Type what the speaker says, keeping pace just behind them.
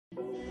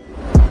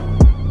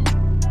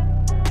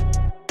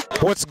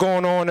What's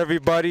going on,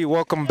 everybody?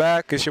 Welcome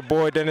back. It's your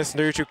boy Dennis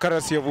Nderichu,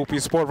 courtesy of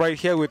woopysports. Right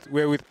here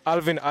we're with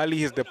Alvin Ali.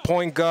 He's the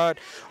point guard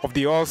of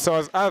the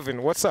All-Stars.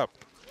 Alvin, what's up?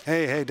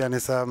 Hey,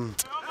 Dennis.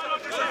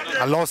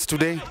 I lost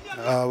today.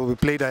 We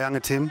played a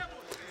younger team.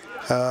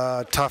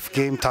 Tough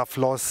game, tough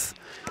loss.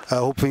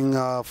 Hoping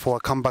for a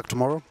comeback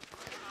tomorrow.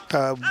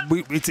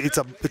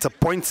 It's a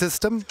point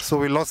system, so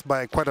we lost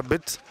by quite a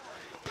bit.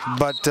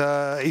 But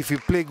if we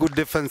play good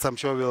defense, I'm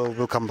sure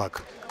we'll come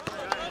back.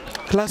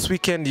 Last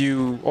weekend,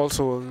 you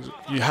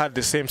had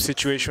the same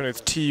situation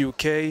with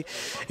TUK.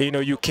 You know,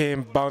 you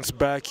bounced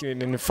back,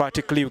 and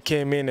emphatically you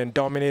came in and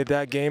dominated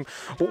that game.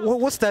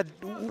 What's that?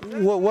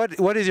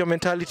 What is your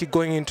mentality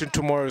going into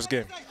tomorrow's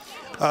game?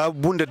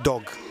 Wounded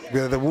dog. We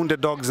are the wounded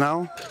dogs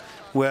now.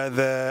 We're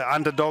the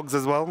underdogs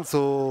as well,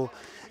 so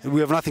we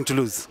have nothing to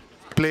lose.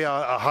 Play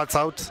our hearts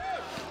out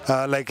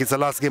like it's the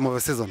last game of the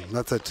season.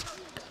 That's it.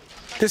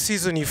 This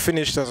season you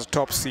finished as a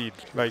top seed,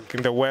 like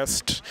in the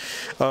West.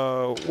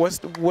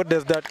 What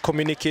does that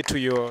communicate to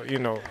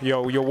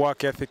your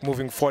work ethic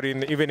moving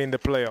forward, even in the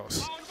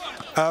playoffs?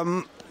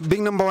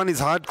 Being number one is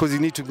hard because you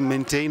need to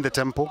maintain the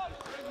tempo,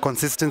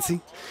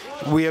 consistency.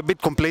 We are a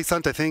bit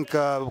complacent, I think,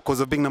 because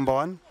of being number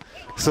one.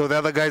 So the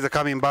other guys are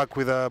coming back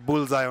with a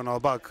bullseye on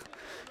our back.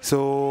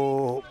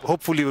 So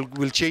hopefully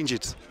we'll change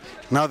it.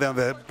 Now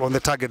they're on the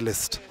target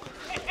list.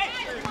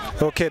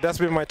 Okay, that's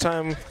been my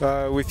time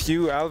with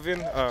you,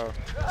 Alvin.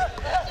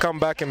 Come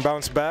back and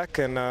bounce back,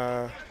 and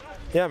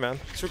yeah, man.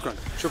 Shukran.